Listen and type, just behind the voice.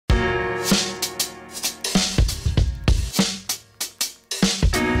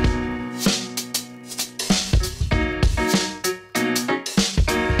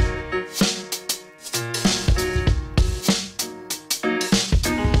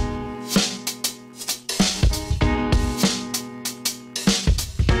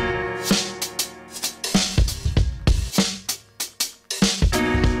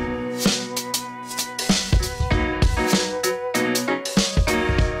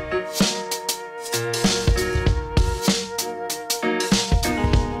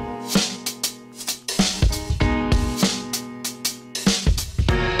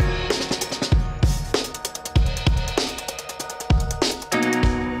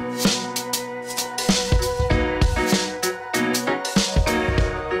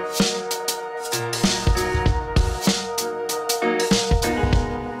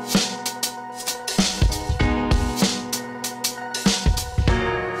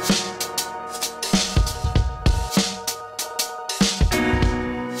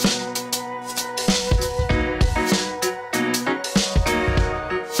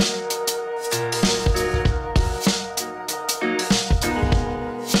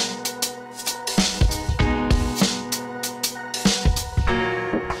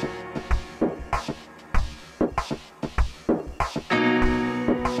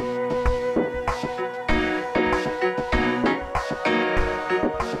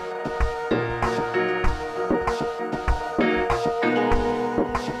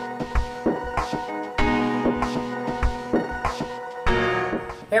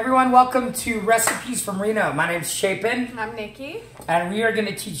everyone, welcome to Recipes from Reno. My name's Chapin. I'm Nicky. And we are going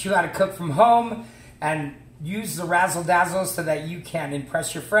to teach you how to cook from home and use the razzle dazzle so that you can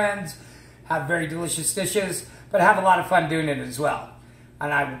impress your friends, have very delicious dishes, but have a lot of fun doing it as well.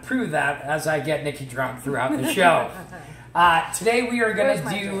 And I will prove that as I get Nicky drunk throughout the show. Today we are going to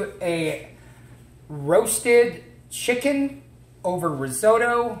do a roasted chicken over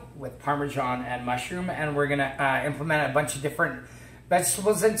risotto with Parmesan and mushroom, and we're going to implement a bunch of different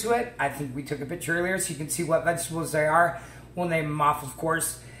vegetables into it. I think we took a picture earlier so you can see what vegetables they are. We'll name them off, of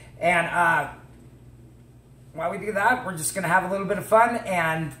course. And while we do that, we're just going to have a little bit of fun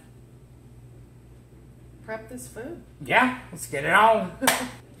and prep this food. Yeah, let's get it on.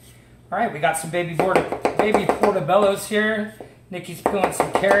 All right, we got some baby portobellos here. Nicky's peeling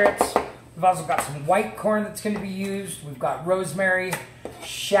some carrots. We've also got some white corn that's going to be used. We've got rosemary,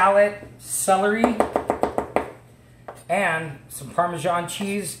 shallot, celery, and some Parmesan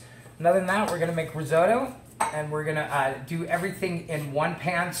cheese. And other than that, we're going to make risotto, and we're going to do everything in one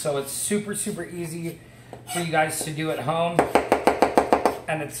pan, so it's super, super easy for you guys to do at home.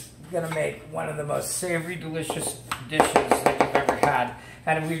 And it's going to make one of the most savory, delicious dishes that you've ever had.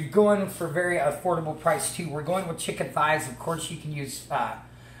 And we're going for very affordable price, too. We're going with chicken thighs. Of course, you can use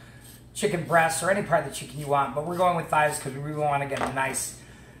chicken breasts or any part of the chicken you want, but we're going with thighs because we really want to get a nice,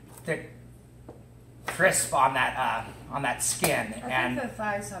 thick, crisp on that skin. I think the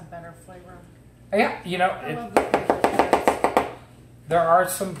thighs have better flavor. Yeah, you know, I love the flavor. there are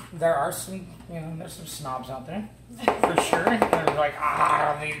some, you know, there's some snobs out there for sure. They're like,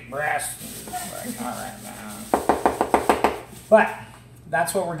 I don't eat breast. Like, all right, man. But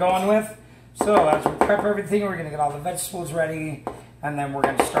that's what we're going with. So as we prep everything, we're gonna get all the vegetables ready, and then we're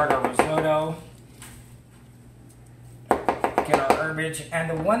gonna start our risotto. Get our herbage, and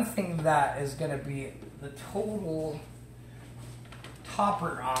the one thing that is going to be the total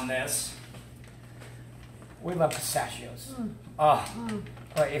topper on this, we love pistachios.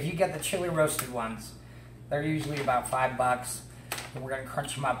 But if you get the chili roasted ones, they're usually about $5. And we're going to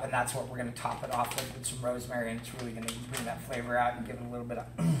crunch them up, and that's what we're going to top it off with some rosemary, and it's really going to bring that flavor out and give it a little bit of...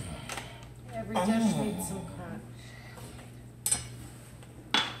 Every dish needs some crunch.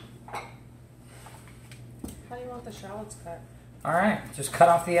 How do you want the shallots cut? All right, just cut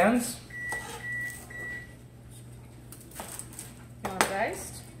off the ends. You want them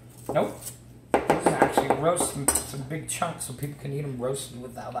diced? Nope. We're going to actually roast some big chunks so people can eat them roasted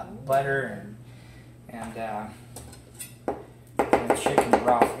with all that butter and chicken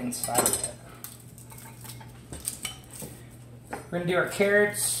broth inside of it. We're going to do our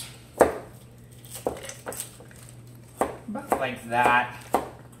carrots. About like that.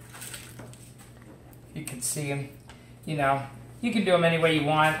 You can see them. You know, you can do them any way you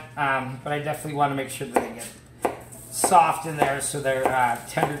want, but I definitely want to make sure that they get soft in there so they're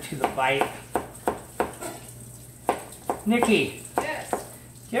tender to the bite. Nicky. Yes. Do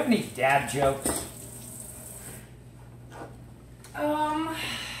you have any dad jokes?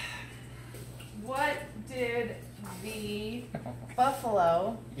 What did the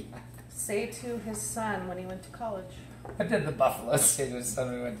buffalo say to his son when he went to college? What did the buffalo say to his son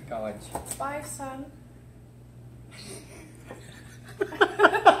when he went to college? Bye, son.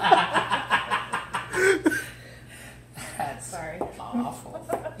 That's sorry. Awful.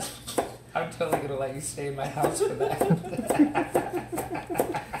 I'm totally going to let you stay in my house for that.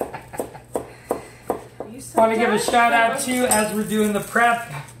 Want to give a shout out too as we're doing the prep.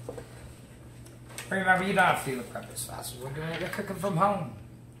 Remember, you don't have to do the prep as fast as we're doing it. You're cooking from home.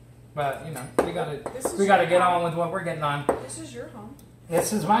 But, you know, we gotta get on with what we're getting on. This is your home.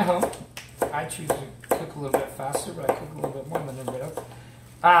 This is my home. I choose to cook a little bit faster, but I cook a little bit more than everybody else.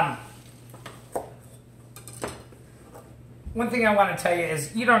 One thing I want to tell you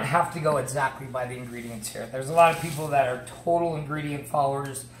is you don't have to go exactly by the ingredients here. There's a lot of people that are total ingredient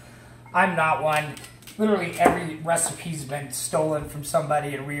followers. I'm not one. Literally every recipe's been stolen from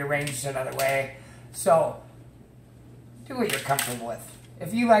somebody and rearranged another way. So, do what you're comfortable with.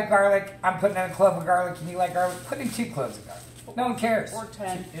 If you like garlic, I'm putting in a clove of garlic, and you like garlic, put in 2 cloves of garlic. No one cares. Or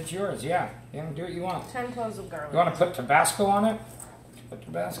 10. It's yours, yeah. You can do what you want. 10 cloves of garlic. You want to put Tabasco on it? Put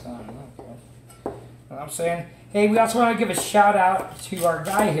Tabasco on it. Okay. You know what I'm saying? Hey, we also want to give a shout out to our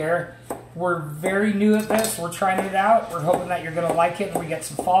guy here. We're very new at this. We're trying it out. We're hoping that you're going to like it and we get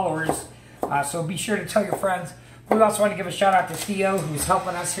some followers. So be sure to tell your friends. We also want to give a shout out to Theo, who's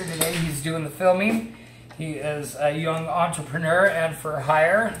helping us here today. He's doing the filming. He is a young entrepreneur and for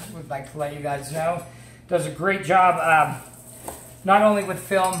hire. We'd like to let you guys know. Does a great job, not only with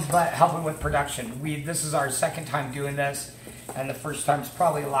film, but helping with production. This is our second time doing this, and the first time's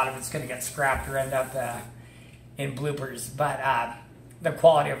probably a lot of it's going to get scrapped or end up in bloopers. But the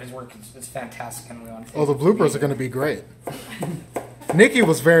quality of his work is fantastic, and we want to. Oh, the bloopers are going to be great. Nicky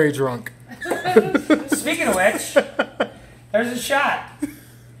was very drunk. Speaking of which, there's a shot.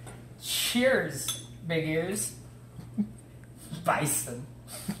 Cheers, big ears. Bison.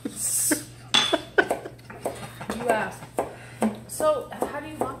 You asked. So, how do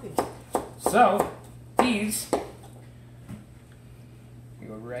you want these? So, these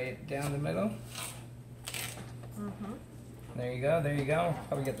go right down the middle. Mm-hmm. There you go, there you go.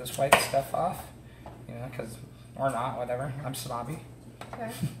 Probably get this white stuff off, you know, because, or not, whatever. I'm snobby.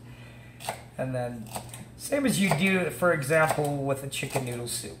 Okay. And then, same as you do, for example, with a chicken noodle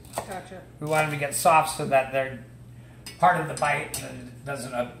soup. Gotcha. We want them to get soft so that they're part of the bite and it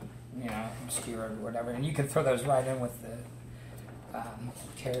doesn't, you know, obscure or whatever. And you can throw those right in with the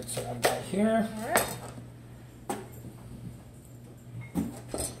carrots that I've got here. All right.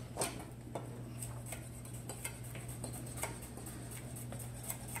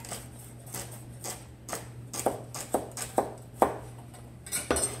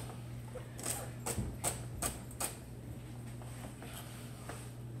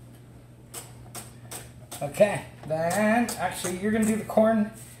 Okay, then actually you're gonna do the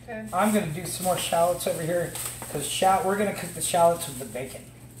corn. Okay. I'm gonna do some more shallots over here because we're gonna cook the shallots with the bacon.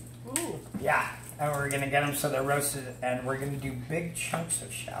 Ooh. Yeah, and we're gonna get them so they're roasted, and we're gonna do big chunks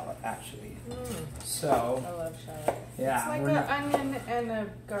of shallot actually. So I love shallot. yeah, It's like an onion and a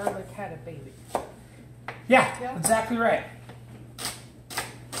garlic had a baby. yeah, exactly right.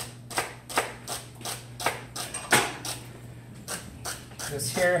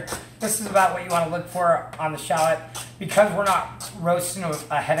 This is about what you want to look for on the shallot. Because we're not roasting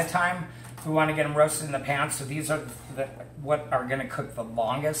ahead of time, we want to get them roasted in the pan. So these are what are going to cook the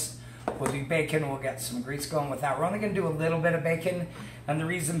longest. We'll do bacon, we'll get some grease going with that. We're only going to do a little bit of bacon, and the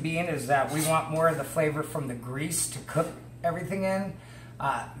reason being is that we want more of the flavor from the grease to cook everything in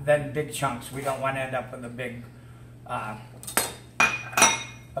than big chunks. We don't want to end up with a big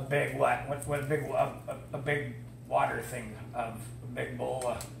big water thing of a big bowl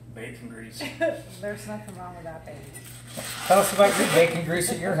of bacon grease. There's nothing wrong with that, baby. Tell us about your bacon grease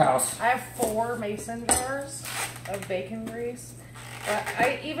at your house. I have 4 mason jars of bacon grease.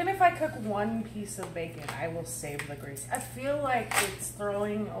 But even if I cook one piece of bacon, I will save the grease. I feel like it's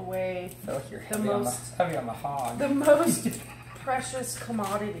throwing away I feel like you're heavy on the hog. the most precious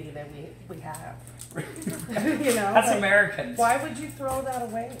commodity that we have. You know, That's Americans. Why would you throw that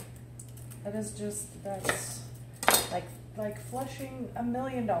away? That's like flushing $1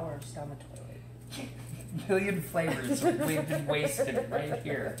 million down the toilet. Million flavors we've been wasted right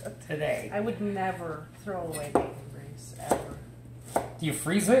here today. I would never throw away bacon grease ever. Do you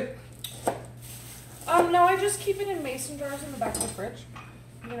freeze it? No, I just keep it in mason jars in the back of the fridge.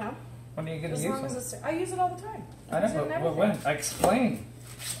 You know. When are you going to As use long it? as I use it all the time. I know, but when? Explain.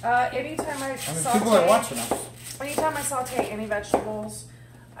 Anytime I saute, people are watching us. Anytime I saute any vegetables,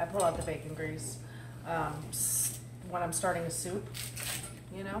 I pull out the bacon grease. When I'm starting a soup,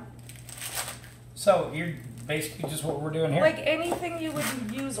 you know. So you're basically just what we're doing here. Like anything you would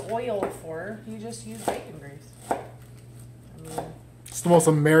use oil for, you just use bacon grease. I mean, It's the most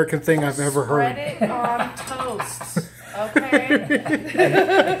American thing I've ever heard. spread it on toast, okay?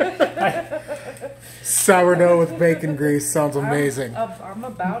 Sourdough with bacon grease sounds amazing. I'm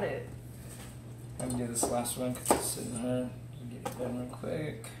about it. Let me do this last one because it's sitting here. Get it done real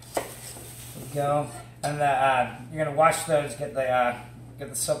quick. There we go. And you're gonna wash those, get the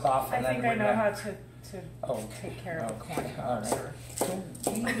soap off, and I then think I know how to okay. take care of the corn. All right.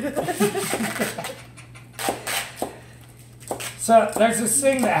 So there's this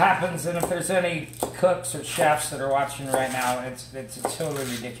thing that happens, and if there's any cooks or chefs that are watching right now, it's totally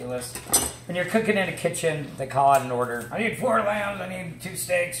ridiculous. When you're cooking in a kitchen, they call out an order. I need 4 lambs. I need 2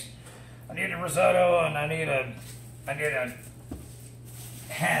 steaks. I need a risotto, and I need a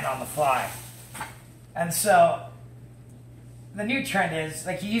hen on the fly. And so the new trend is,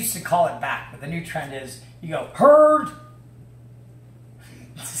 like, you used to call it back, but the new trend is you go, heard.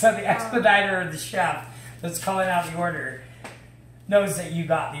 So the expediter or the chef that's calling out the order knows that you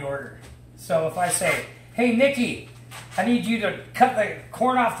got the order. So if I say, hey, Nicky, I need you to cut the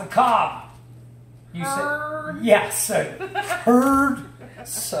corn off the cob. You say, yes, heard.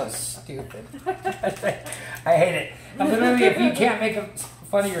 So stupid. I hate it. And literally, if you can't make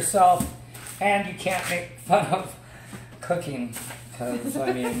fun of yourself and you can't make fun of cooking, because,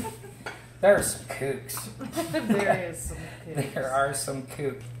 I mean, there are some kooks. There is some kooks. There are some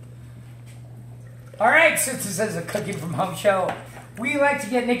kooks. All right, since this is a cooking from home show, we like to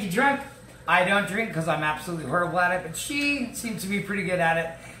get Nicky drunk. I don't drink because I'm absolutely horrible at it, but she seems to be pretty good at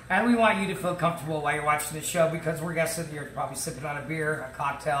it. And we want you to feel comfortable while you're watching the show because we're guessing you're probably sipping on a beer, a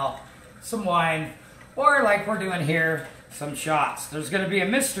cocktail, some wine, or like we're doing here, some shots. There's going to be a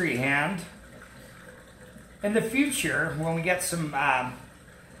mystery hand in the future when we get some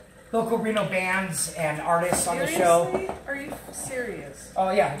local Reno bands and artists on the show. Are you serious?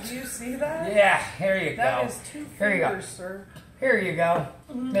 Oh, yeah. Do you see that? Yeah, here you go. That is 2 Here you go. fingers, sir. Here you go.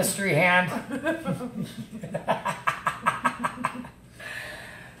 Mystery hand.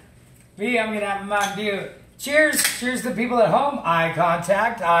 Me, I'm going to have a Mountain Dew. Cheers. Cheers to people at home. Eye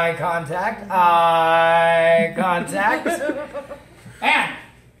contact, eye contact, eye contact. And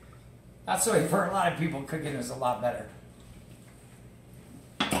that's the way for a lot of people, cooking is a lot better.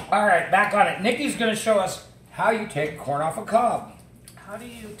 All right, back on it. Nikki's going to show us how you take corn off a cob. How do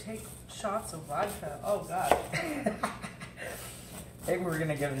you take shots of vodka? Oh, God. Maybe we're going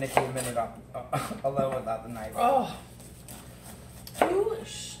to give Nikki a minute alone without the knife. Oh. Who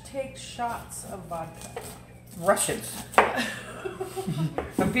takes shots of vodka? Russians.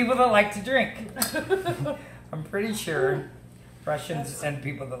 The people that like to drink. I'm pretty sure Russians and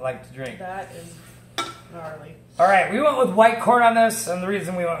people that like to drink. That is gnarly. All right, we went with white corn on this, and the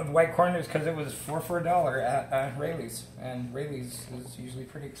reason we went with white corn is because it was 4 for $1 at Rayleigh's, and Rayleigh's is usually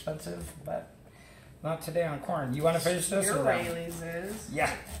pretty expensive, but not today on corn. You want to finish this? Your or Rayleigh's is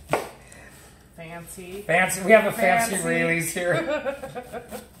yeah. fancy. Fancy. We have a fancy Rayleigh's here.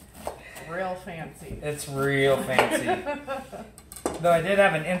 Real fancy. It's real fancy. Though I did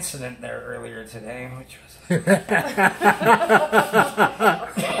have an incident there earlier today, which was...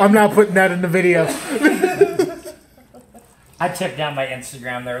 I'm not putting that in the video. I took down my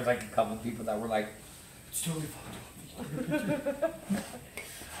Instagram. There was like a couple people that were like, it's totally fine.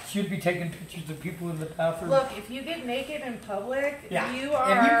 Should be taking pictures of people in the bathroom. Look, if you get naked in public, yeah. you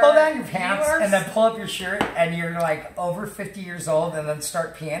are... If you pull down your pants and then pull up your shirt and you're like over 50 years old and then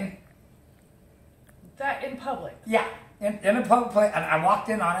start peeing. That in public. Yeah. In a public place. And I walked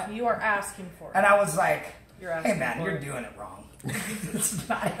in on it. You are asking for it. And I was like, hey man, you're doing it wrong. It's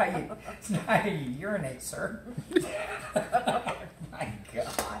not how you urinate, sir. Oh my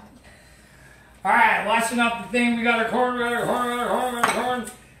God. All right, washing up the thing. We got our corn.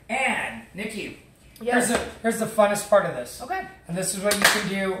 And, Nikki, yes. here's the funnest part of this. Okay. And this is what you can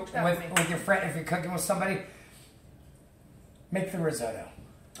do with your friend if you're cooking with somebody. Make the risotto.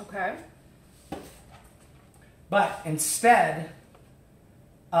 Okay. But instead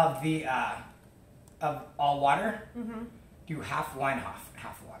of the of all water, do half wine,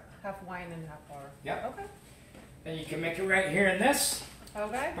 half water. Half wine and half water. Yep. Okay. And you can make it right here in this.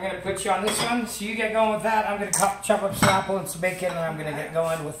 Okay. I'm going to put you on this one, so you get going with that. I'm going to chop up some apple and some bacon, and I'm going to get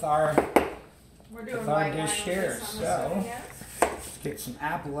going with our, We're doing dish here. So, let's get some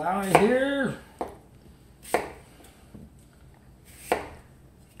apple out of here.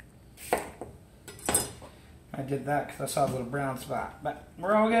 I did that because I saw a little brown spot. But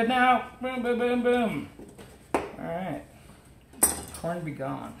we're all good now. Boom, boom, boom, boom. All right. Corn be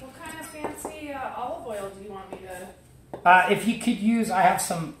gone. What kind of fancy olive oil do you want me to... If you could use, I have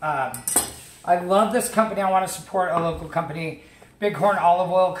some, I love this company. I want to support a local company, Bighorn Olive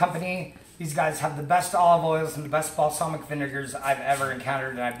Oil Company. These guys have the best olive oils and the best balsamic vinegars I've ever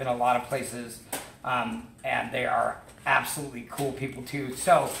encountered, and I've been a lot of places, and they are absolutely cool people too.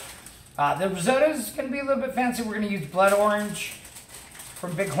 So the risotto is going to be a little bit fancy. We're going to use blood orange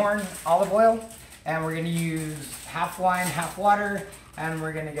from Bighorn Olive Oil, and we're going to use half wine, half water, and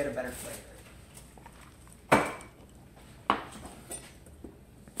we're going to get a better flavor.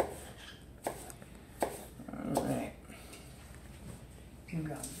 Alright. You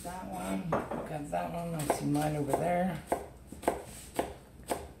got that one. Got that one. I see mine over there.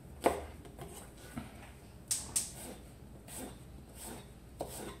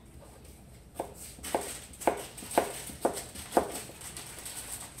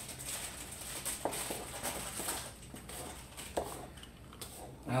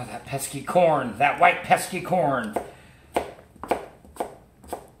 Oh, that pesky corn. That white pesky corn.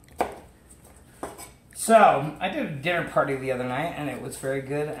 So, I did a dinner party the other night, and it was very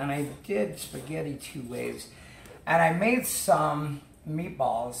good, and I did spaghetti 2 ways. And I made some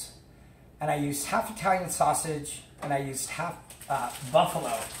meatballs, and I used half Italian sausage, and I used half buffalo.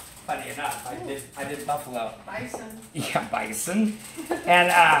 Funny enough, I did buffalo. Bison. Yeah, bison.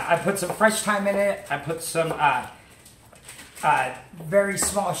 And I put some fresh thyme in it. I put some very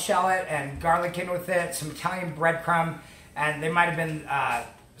small shallot and garlic in with it, some Italian breadcrumb, and they might have been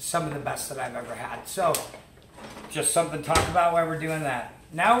some of the best that I've ever had. So, just something to talk about while we're doing that.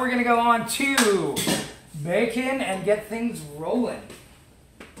 Now we're going to go on to bacon and get things rolling.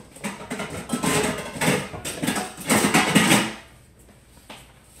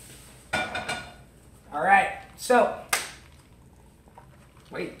 So,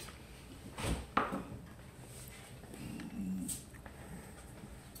 wait.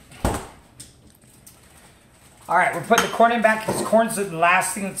 All right, we're putting the corn in back because corn's the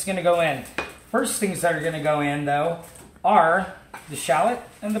last thing that's going to go in. First things that are going to go in, though, are the shallot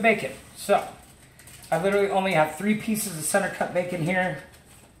and the bacon. So, I literally only have 3 pieces of center cut bacon here.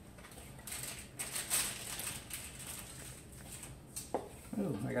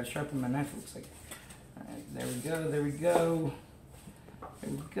 Ooh, I got to sharpen my knife, it looks like. All right, there we go, there we go.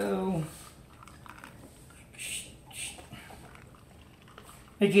 There we go.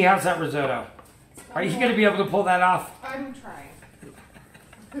 Nicky, how's that risotto? Are you going to be able to pull that off? I'm trying.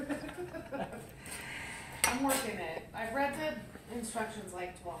 I'm working it. I've read the instructions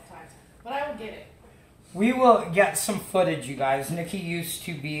like 12 times, but I will get it. We will get some footage, you guys. Nicky used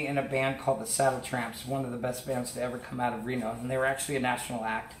to be in a band called the Saddle Tramps, one of the best bands to ever come out of Reno, and they were actually a national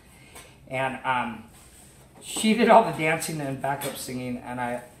act. And she did all the dancing and backup singing, and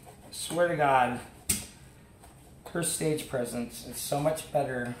I swear to God, her stage presence is so much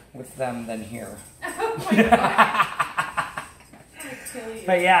better with them than here. Oh my God.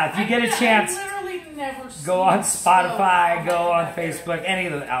 But yeah, if you get a chance, go on Spotify, go on Facebook, any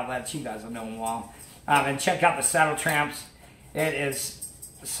of the outlets, you guys will know them all. And check out the Saddle Tramps. It is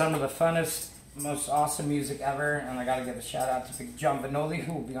some of the funnest, most awesome music ever. And I got to give a shout out to Big John Vanoli,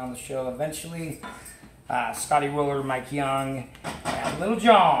 who will be on the show eventually. Scotty Roller, Mike Young, and Little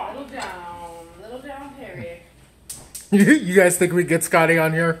John. Little John Perry. You guys think we'd get Scotty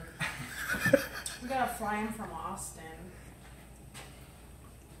on here? We gotta fly him from Austin.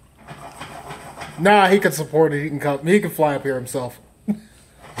 Nah, he can support it. He can come. He can fly up here himself.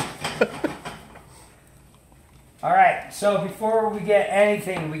 All right, so before we get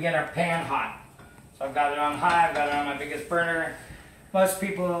anything, we get our pan hot. So I've got it on high, I've got it on my biggest burner. Most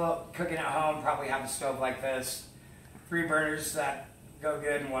people cooking at home probably have a stove like this. 3 burners that go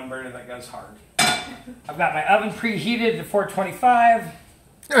good and 1 burner that goes hard. I've got my oven preheated to 425.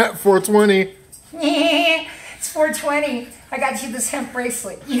 420. It's 420. I got you this hemp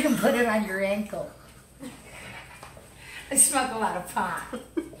bracelet. You can put it on your ankle. I smoke a lot of pot.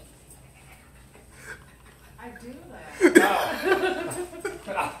 I do that.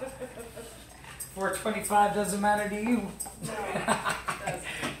 Oh. 425 doesn't matter to you. No, it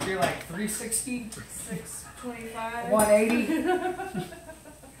doesn't. You're like 360? 625. 180?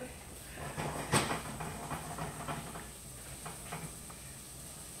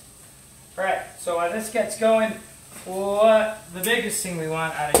 Alright, so while this gets going, what the biggest thing we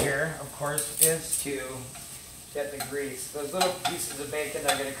want out of here, of course, is to get the grease. Those little pieces of bacon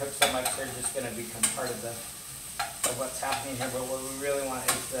are going to cook so much they're just going to become part of what's happening here. But what we really want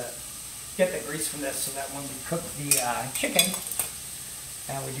is to get the grease from this so that when we cook the chicken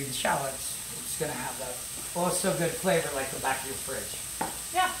and we do the shallots, it's going to have that oh so good flavor like the back of your fridge.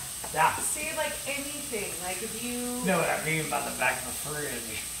 Yeah. Yeah. See, like anything, like if you know what I mean by the back of the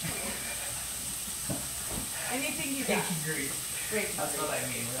fridge. Anything you got. Bacon grease. That's what I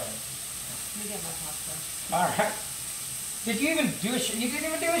mean, really. Let me get my pasta. All right. Did you even do a shot? You didn't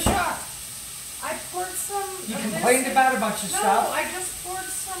even do a shot. I poured some. You complained about a bunch of stuff. No, I just poured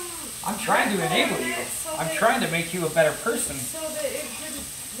some. I'm trying to enable you. So I'm trying to make you a better person. So that it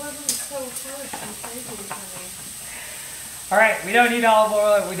wasn't so harsh and crazy for me. All right, we don't need olive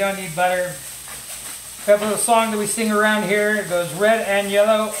oil. We don't need butter. We have a little song that we sing around here. It goes red and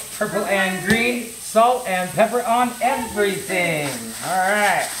yellow, purple and green, salt and pepper on everything. All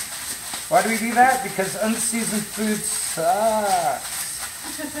right. Why do we do that? Because unseasoned food sucks.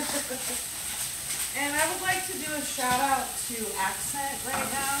 And I would like to do a shout out to Accent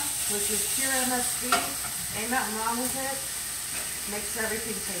right now, which is pure MSG. Ain't nothing wrong with it. Makes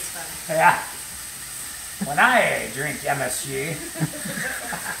everything taste better. Yeah. When I drink MSG.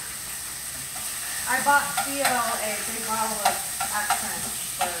 I bought Theo a big bottle of Accent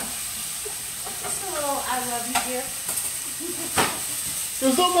for just a little I love you gift.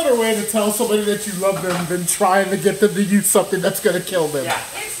 There's no better way to tell somebody that you love them than trying to get them to use something that's going to kill them. Yeah.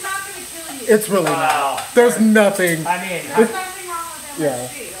 It's not going to kill you. It's really not. There's nothing. I mean, There's nothing wrong with MSG. Yeah.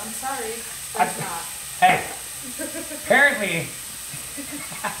 I'm sorry. There's not. Hey, apparently,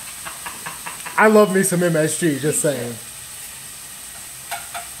 I love me some MSG, just saying.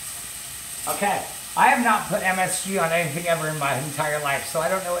 okay, I have not put MSG on anything ever in my entire life, so I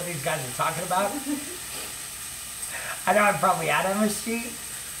don't know what these guys are talking about. I know I've probably had MSG,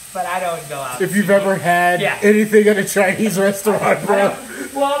 but I don't go out. If you've ever had Yeah. anything at a Chinese restaurant, bro.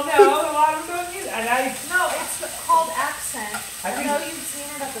 Well, no, a lot of them don't use it. No, it's called Accent. I I think- know you've seen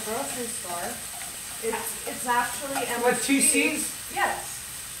it at the grocery store. It's actually MSG. With 2 C's? Yes.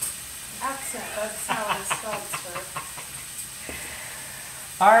 Accent, that's how it's spelled, sir.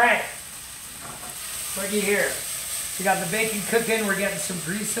 All right. Looky here. We got the bacon cooking. We're getting some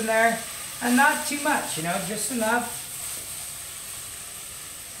grease in there. And not too much, you know, just enough.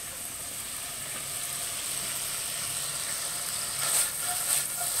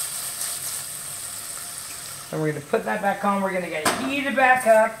 And we're going to put that back on. We're going to get heated back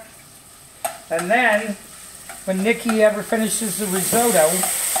up. And then, when Nicky ever finishes the risotto...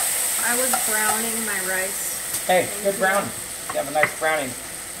 I was browning my rice. Hey, good brown. You have a nice browning.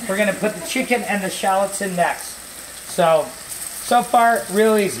 We're going to put the chicken and the shallots in next. So far,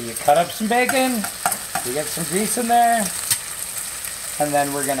 real easy. You cut up some bacon, you get some grease in there, and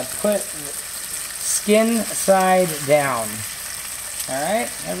then we're going to put skin side down. All right,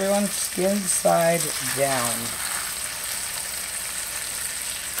 everyone, skin side down.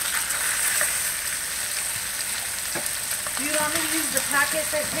 Do you want me to use the packet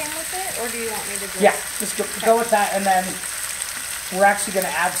that came with it, or do you want me to just... Yeah, just go with that, and then we're actually going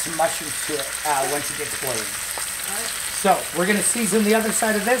to add some mushrooms to it once it gets boiling. All right. So, we're going to season the other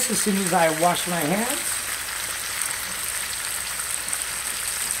side of this as soon as I wash my hands.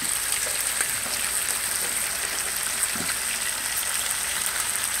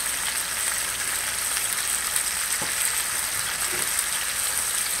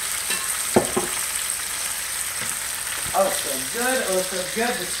 Oh, so good. Oh, so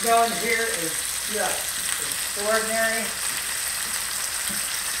good. The smell in here is just extraordinary.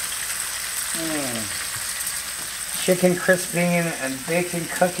 Chicken crisping and bacon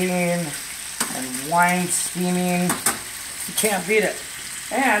cooking and wine steaming. You can't beat it.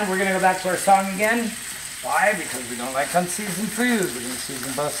 And we're going to go back to our song again. Why? Because we don't like unseasoned food. We're going to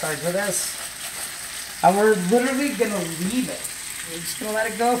season both sides of this. And we're literally going to leave it. We're just going to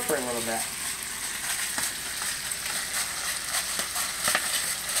let it go for a little bit.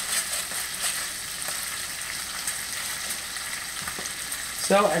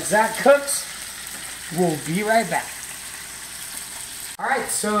 So as that cooks, we'll be right back. All right,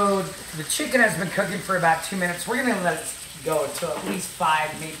 so the chicken has been cooking for about 2 minutes. We're gonna let it go until at least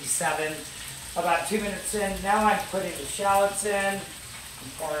 5, maybe 7. About 2 minutes in, now I'm putting the shallots in.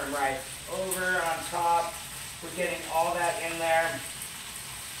 I'm pouring them right over on top. We're getting all that in there.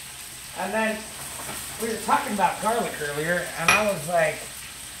 And then we were talking about garlic earlier, and I was like,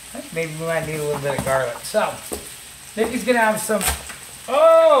 I think maybe we might need a little bit of garlic. So Nicky's gonna have some.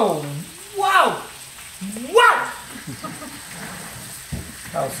 Oh, wow! Wow!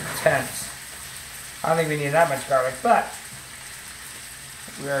 That was intense. I don't think we need that much garlic, but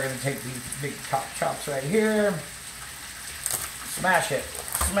we are going to take these big top chops right here. Smash it,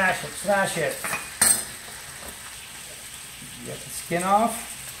 smash it, smash it. Get the skin off.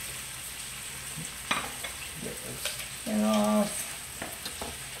 Get the skin off.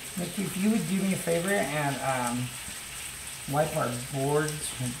 Nicky, if you would do me a favor and wipe our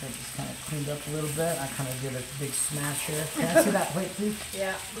boards. Get this kind of cleaned up a little bit. I kind of did a big smash here. Can I see that plate, please?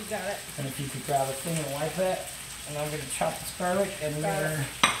 Yeah, we got it. And if you could grab a thing and wipe it. And I'm going to chop this garlic and we're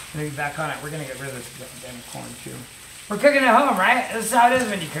going to be back on it. We're going to get rid of this damn corn too. We're cooking at home, right? This is how it is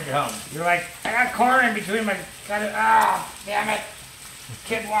when you cook at home. You're like, I got corn in between my... Ah, damn it.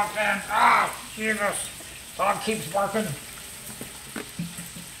 Kid walked in. Ah, Jesus. Dog keeps barking.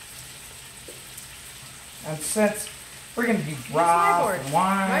 And since we're going to do broth and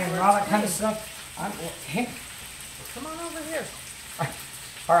wine and all that kind of stuff, hey. Come on over here.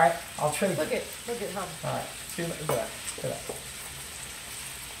 All right, I'll trade. Look at how. All right, see, look at that. Look at that.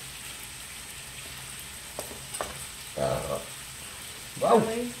 Whoa.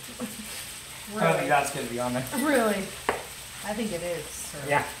 Really? I don't think that's going to be on there. Really? I think it is, sir.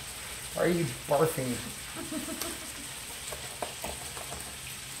 Yeah. Why are you barfing?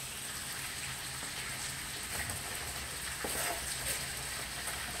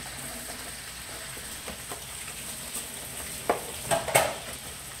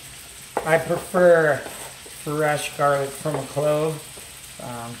 I prefer fresh garlic from a clove,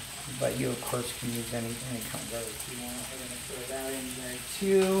 but you of course can use any kind of garlic you want. We're going to throw that in there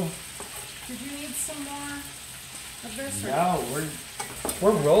too. Did you need some more of this? No,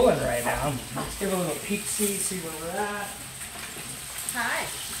 we're rolling right now. Let's give a little peek-see, see where we're at. Hi.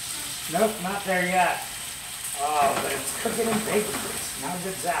 Nope, not there yet. Oh, but it's cooking in bacon grease. How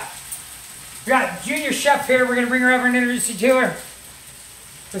good's that? We got a junior chef here. We're going to bring her over and introduce you to her.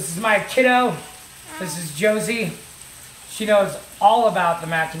 This is my kiddo. This is Josie. She knows all about the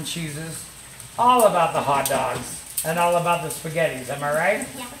mac and cheeses, all about the hot dogs, and all about the spaghettis. Am I right?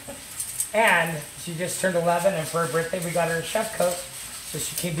 Yeah. And she just turned 11, and for her birthday, we got her a chef coat, so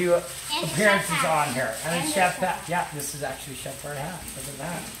she can do appearances on here. And a chef hat. Yeah, this is actually chef bar hat. Look at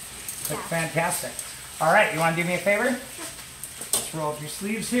that. Look fantastic. All right, you want to do me a favor? Let's roll up your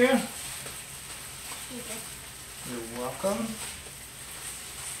sleeves here. You're welcome.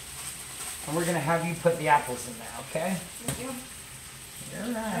 And we're going to have you put the apples in there, okay? Thank you.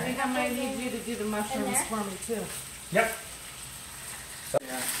 You're I right. think I might need you to do the mushrooms for me too. Yep. So,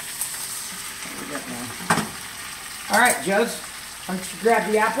 yeah. All right, Joes. Why don't you grab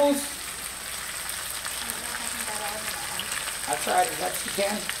the apples? That's all right, as much as you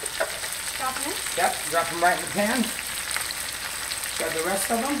can. Drop them in? Yep, drop them right in the pan. Grab the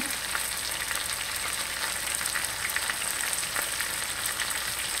rest of them.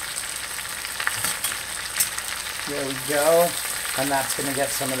 There we go. And that's going to get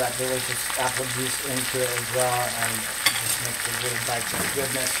some of that delicious apple juice into it as well, and just make the little bites of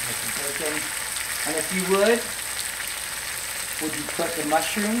goodness with the bacon. And if you would you put the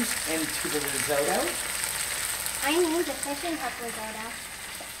mushrooms into the risotto? I named the fishing hook risotto.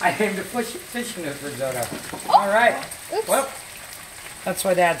 I named the fishing hook risotto. All right. Oops. Well, that's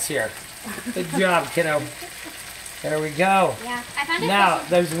why Dad's here. Good job, kiddo. There we go. Yeah, I found it. Now,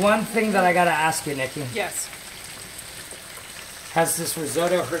 there's one thing that I got to ask you, Nikki. Yes. Has this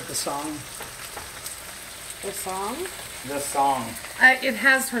risotto heard the song? The song? The song. It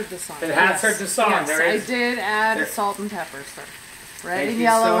has heard the song. It has heard the song. Yes, There is. I did add There. salt and pepper, sir. Red Thank and you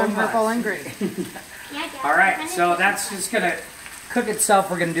yellow so and purple much. and green. Yeah, Dad, All I right, found so it. that's just going to cook itself.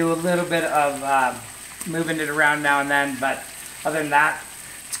 We're going to do a little bit of moving it around now and then, but other than that,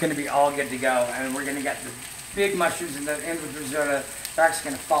 it's going to be all good to go. And we're going to get the big mushrooms in the risotto. They're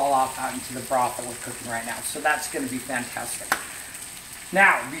actually going to fall off out into the broth that we're cooking right now. So that's going to be fantastic.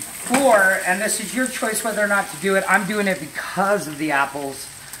 Now, before, and this is your choice whether or not to do it, I'm doing it because of the apples.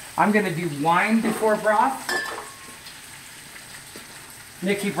 I'm going to do wine before broth.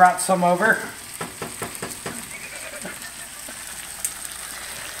 Nikki brought some over.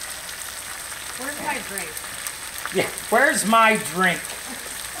 Where's my drink? Yeah, where's my drink?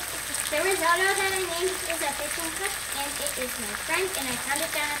 The risotto that I named is a fishing hook, and it is my friend, and I found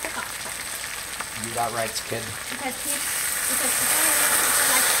it down at the Costco. You got rights, kid. Because for some reason people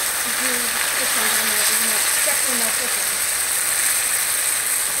like to do fishing down there, even though it's definitely no fishing.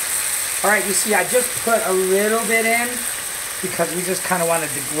 All right, you see, I just put a little bit in because we just kind of wanted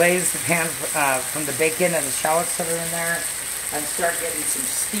to glaze the pan from the bacon and the shallots that are in there and start getting some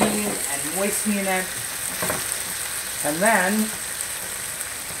steam and moistening it. And then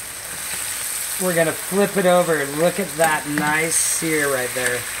we're going to flip it over. Look at that nice sear right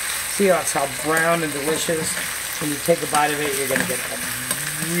there. See how brown and delicious. When you take a bite of it, you're going to get a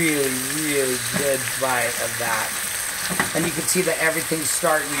really, really good bite of that. And you can see that everything's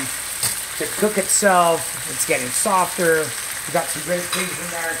starting to cook itself. It's getting softer. We've got some great things in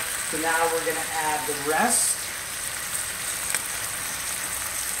there. So now we're going to add the rest.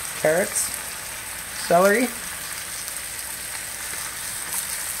 Carrots, celery.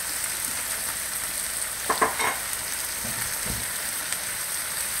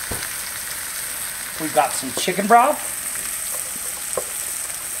 We've got some chicken broth.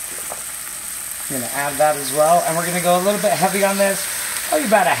 I'm going to add that as well. And we're going to go a little bit heavy on this. Probably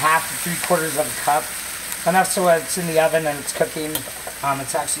about a half to 3/4 of a cup. Enough so when it's in the oven and it's cooking.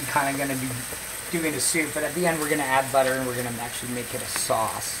 It's actually kind of going to be doing a soup. But at the end we're going to add butter and we're going to actually make it a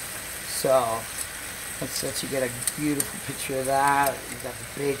sauce. So let's let you get a beautiful picture of that. You've got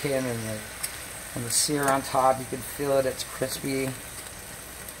the bacon and the sear on top. You can feel it. It's crispy.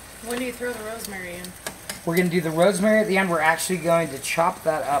 When do you throw the rosemary in? We're going to do the rosemary at the end. We're actually going to chop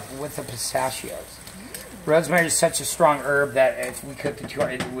that up with the pistachios. Rosemary is such a strong herb that if we cooked it too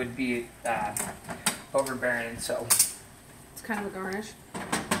hard, it would be overbearing. And so, It's kind of a garnish.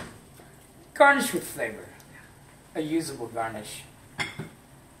 garnish with flavor. A usable garnish.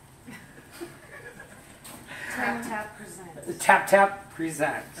 Tap tap present. Tap tap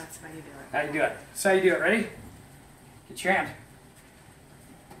present. That's how you do it. How you do it? So how you do it? Ready? Get your hand.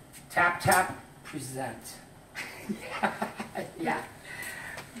 Tap tap present. Yeah.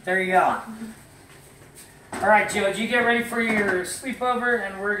 There you go. All right, Joe, you get ready for your sleepover,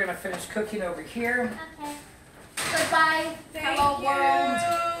 and we're gonna finish cooking over here. Okay. Goodbye. Hello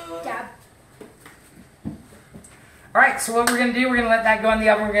world. Dad. All right, so what we're gonna do, we're gonna let that go in the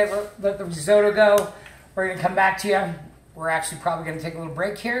oven. We're gonna let the risotto go. We're gonna come back to you. We're actually probably gonna take a little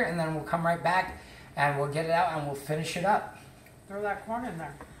break here, and then we'll come right back, and we'll get it out, and we'll finish it up. Throw that corn in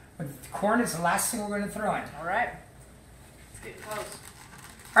there. But the corn is the last thing we're gonna throw in. All right. Let's get close.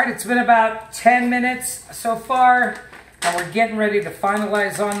 All right, it's been about 10 minutes so far, and we're getting ready to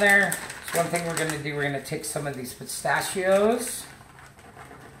finalize on there. So one thing we're gonna do, we're gonna take some of these pistachios.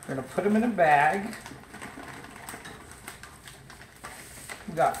 We're gonna put them in a bag.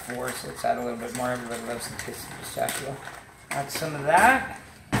 We got 4, so let's add a little bit more. Everybody loves the taste of pistachio. Add some of that.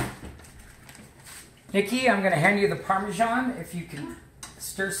 Nikki, I'm going to hand you the Parmesan if you can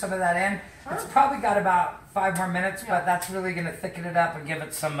stir some of that in. It's probably got about 5 more minutes, but that's really going to thicken it up and give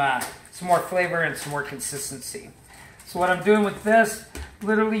it some more flavor and some more consistency. So what I'm doing with this,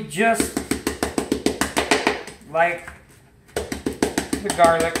 literally just like the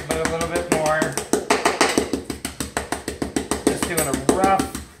garlic, but a little bit more. Just doing a rough.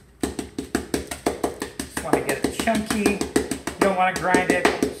 Just want to get it chunky. You don't want to grind it.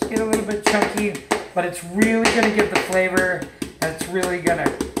 Just get a little bit chunky, but it's really going to give the flavor, and it's really going to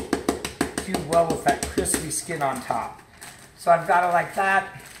do well with that crispy skin on top. So I've got it like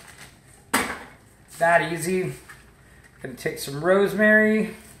that. That easy. Gonna take some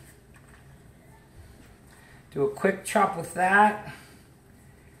rosemary. Do a quick chop with that.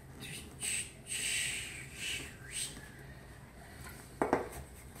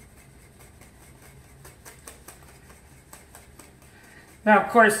 Now, of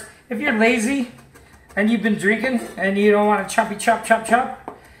course, if you're lazy and you've been drinking and you don't want to choppy chop, chop,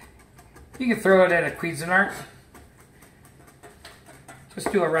 chop, you can throw it in a Cuisinart.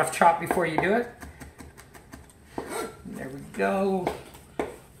 Just do a rough chop before you do it. There we go.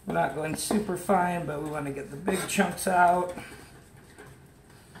 We're not going super fine, but we want to get the big chunks out.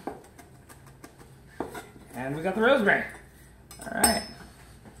 And we got the rosemary. All right.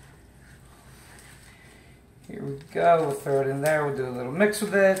 Here we go. We'll throw it in there. We'll do a little mix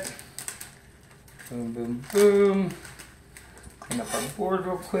with it. Boom, boom, boom. Clean up our board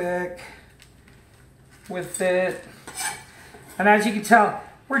real quick with it. And as you can tell,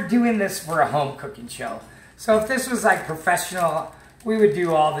 we're doing this for a home cooking show. So if this was like professional, we would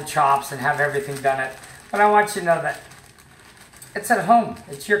do all the chops and have everything done it. But I want you to know that it's at home.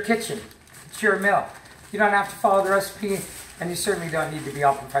 It's your kitchen. It's your meal. You don't have to follow the recipe, and you certainly don't need to be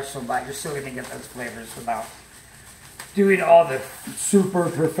all professional, but you're still going to get those flavors without doing all the super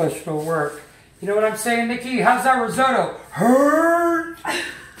professional work. You know what I'm saying, Nikki? How's that risotto? Hurt!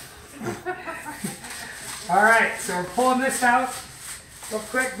 All right, so we're pulling this out real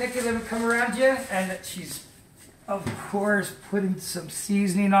quick. Nikki, let me come around you. And she's, of course, putting some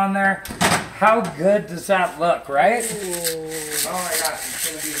seasoning on there. How good does that look, right? Ooh. Oh my gosh, it's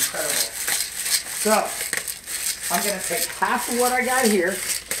going to be incredible. So, I'm going to take half of what I got here.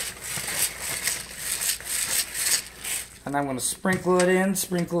 And I'm going to sprinkle it in,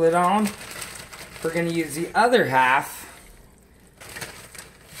 sprinkle it on. We're going to use the other half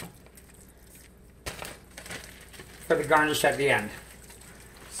for the garnish at the end.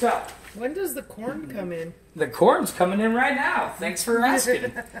 So, when does the corn come in? The corn's coming in right now. Thanks for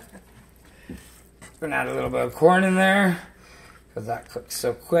asking. Gonna add a little bit of corn in there because that cooks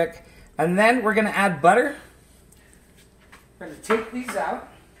so quick. And then we're gonna add butter. We're gonna take these out.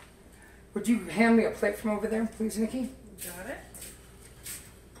 Would you hand me a plate from over there, please, Nikki? Got it.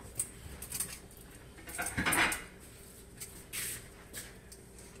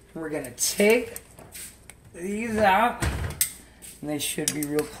 We're gonna take these out. And they should be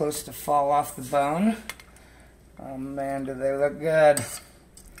real close to fall off the bone. Oh man, do they look good.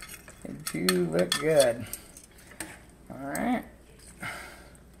 They do look good. Alright.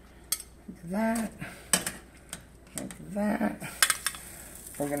 Look at that. Look at that.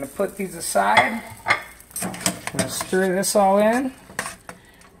 We're going to put these aside. We're going to stir this all in.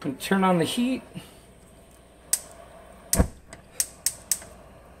 And turn on the heat.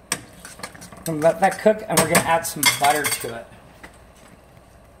 And let that cook, and we're going to add some butter to it.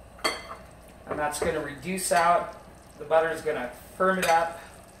 And that's going to reduce out. The butter is going to firm it up.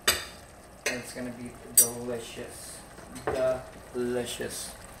 And it's going to be delicious.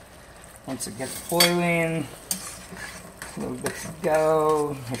 Delicious. Once it gets boiling, a little bit to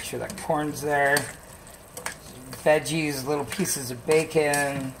go. Make sure that corn's there. Veggies, little pieces of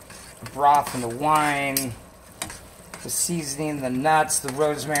bacon, the broth and the wine, the seasoning, the nuts, the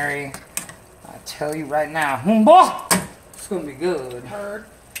rosemary. I tell you right now, it's going to be good. Heard.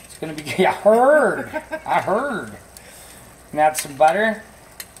 It's going to be, yeah, I heard. And add some butter.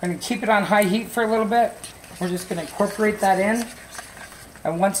 We're going to keep it on high heat for a little bit. We're just going to incorporate that in.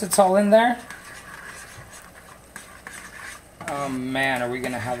 And once it's all in there, oh man, are we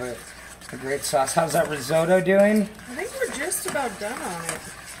going to have a great sauce. How's that risotto doing? I think we're just about done on it.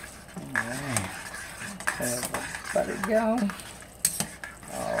 Alright. Let butter go.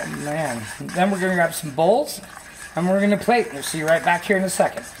 Oh man. Then we're going to grab some bowls and we're going to plate. We'll see you right back here in a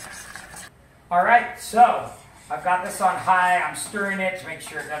second. Alright, so I've got this on high. I'm stirring it to make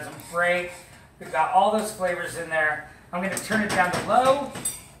sure it doesn't break. We've got all those flavors in there. I'm going to turn it down to low.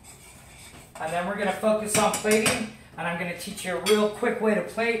 And then we're going to focus on plating. And I'm going to teach you a real quick way to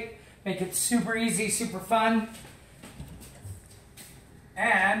plate. Make it super easy, super fun.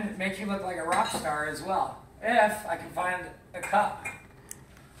 And make you look like a rock star as well, if I can find a cup.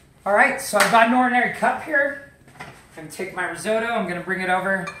 All right, so I've got an ordinary cup here. I'm going to take my risotto, I'm going to bring it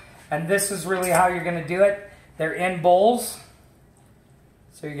over. And this is really how you're going to do it. They're in bowls.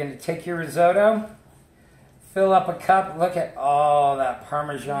 So you're going to take your risotto, fill up a cup. Look at all that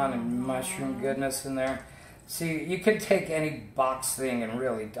Parmesan and mushroom goodness in there. See, you can take any box thing and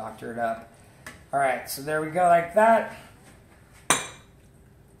really doctor it up. All right, so there we go like that.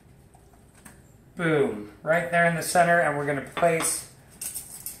 Boom, right there in the center, and we're going to place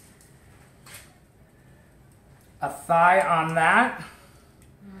a thigh on that,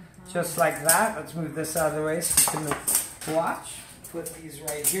 just like that. Let's move this out of the way so you can watch. Put these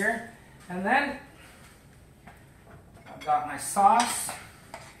right here, and then I've got my sauce.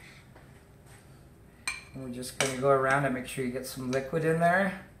 And we're just going to go around and make sure you get some liquid in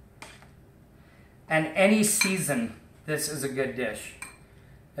there. And any season, this is a good dish.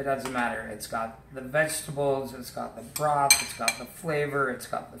 It doesn't matter. It's got the vegetables, it's got the broth, it's got the flavor, it's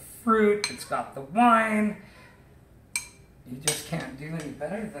got the fruit, it's got the wine. You just can't do any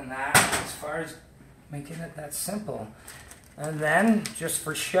better than that as far as making it that simple. And then, just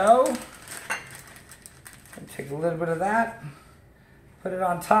for show, take a little bit of that, put it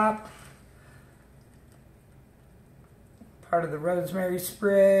on top. Part of the rosemary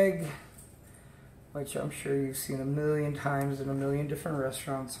sprig, which I'm sure you've seen a million times in a million different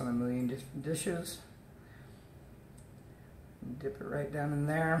restaurants on a million different dishes. Dip it right down in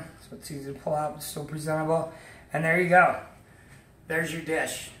there so it's easy to pull out, but still presentable. And there you go. There's your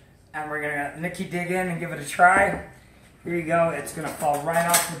dish. And we're going to let Nicky dig in and give it a try. Here you go. It's going to fall right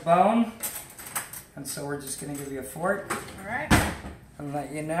off the bone. And so we're just going to give you a fork. All right. And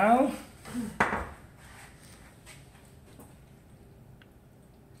let you know.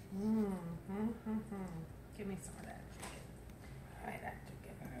 Give me some of that chicken. All right, there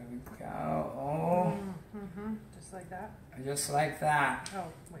we go. Oh. Just like that? Just like that. Oh,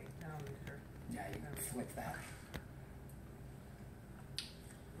 wait. Now I'm sure. Yeah, you can flick that.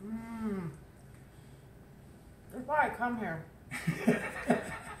 That's why I come here.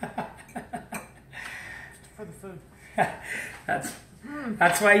 For the food.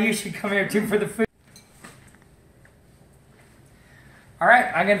 That's why you should come here too, for the food. All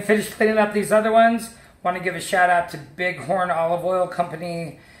right, I'm gonna finish cleaning up these other ones. Want to give a shout out to Bighorn Olive Oil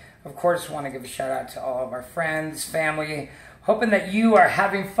Company. Of course, want to give a shout out to all of our friends, family. Hoping that you are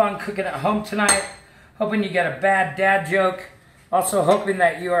having fun cooking at home tonight. Hoping you get a bad dad joke. Also hoping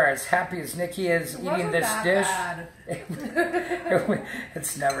that you are as happy as Nicky is eating this dish.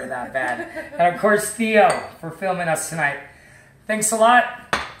 It's never that bad. And of course, Theo for filming us tonight. Thanks a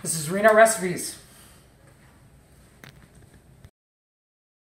lot. This is Reno Recipes.